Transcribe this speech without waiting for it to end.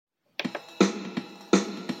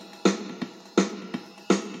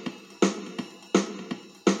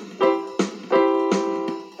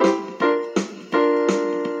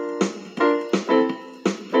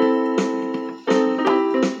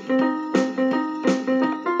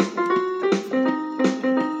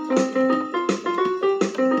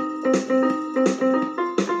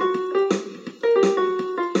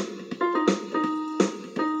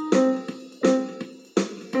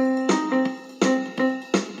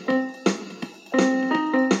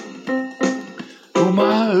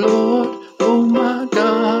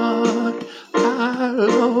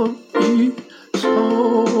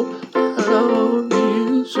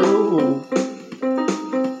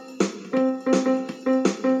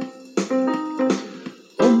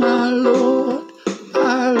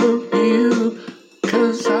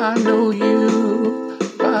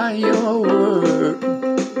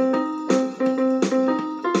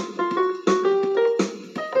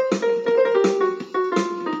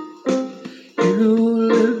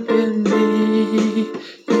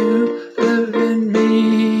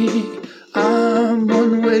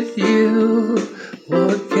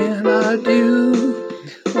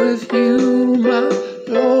with you, my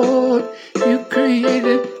Lord. You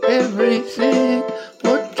created everything.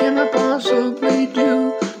 What can I possibly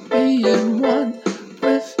do being one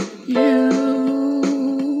with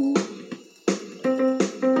you?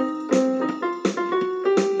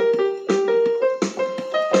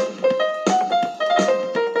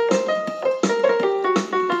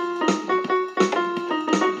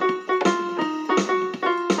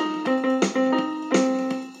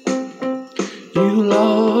 You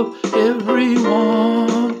love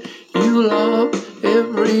everyone, you love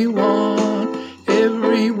everyone,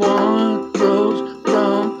 everyone rose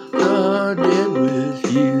from the dead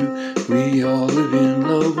with you. We all live in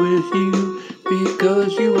love with you,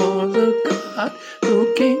 because you are the God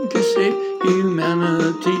who came to save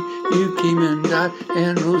humanity. You came and died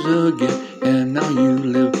and rose again, and now you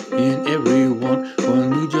live in everyone. When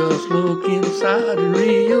we just look inside and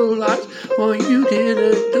realize what you did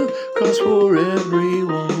at the cross for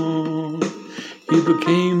everyone. You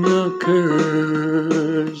became the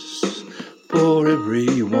curse for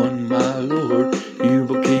everyone, my Lord. You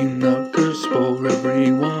became the curse for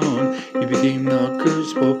everyone. You became the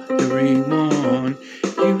curse for everyone.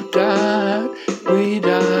 You died, we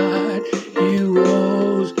died. You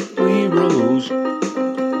rose, we rose.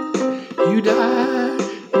 You died,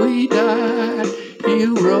 we died.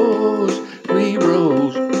 You rose, we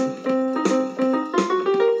rose.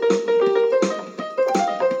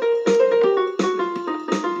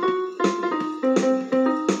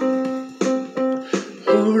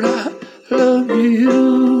 Lord, I love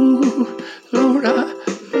you. Lord, I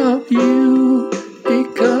love you,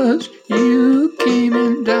 because you came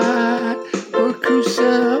and died, were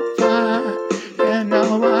crucified, and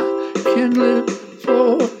now I can live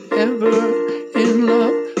forever in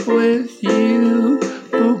love with you.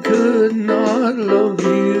 Who could not love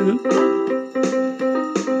you?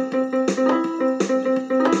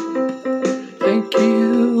 Thank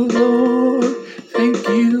you, Lord. Thank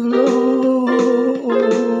you, Lord.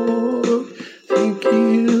 Thank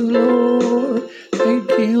you, Lord.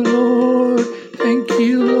 Thank you, Lord. Thank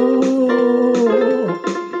you, Lord.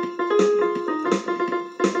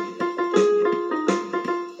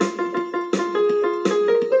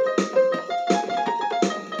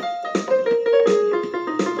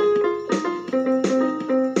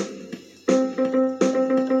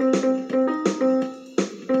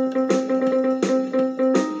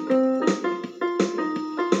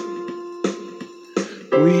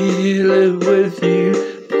 We live with you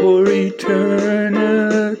for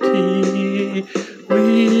eternity.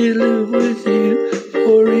 We live with you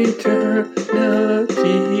for eternity.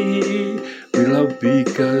 We love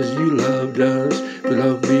because you loved us. We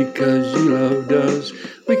love because you loved us.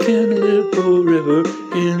 We can live forever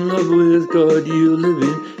in love with God. You live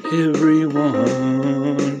in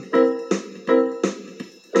everyone.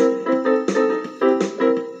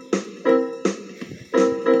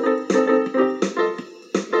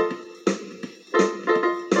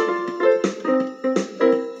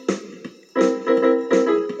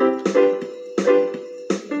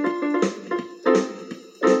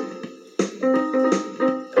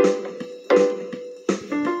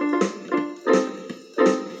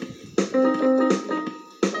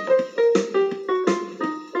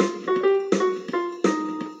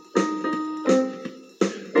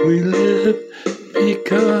 We live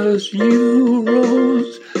because you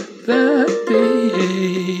rose that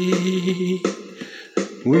day.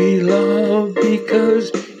 We love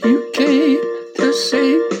because you came to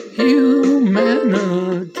save humanity.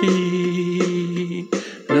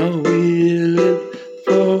 Now we live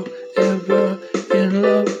forever in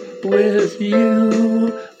love with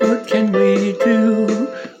you. What can we do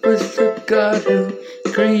with the God who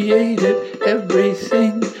created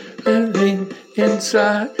everything living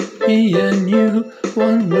inside me and you,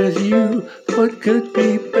 one with you? What could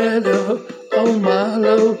be better? Oh, my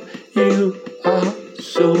love, you are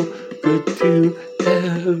so good to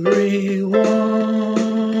everyone.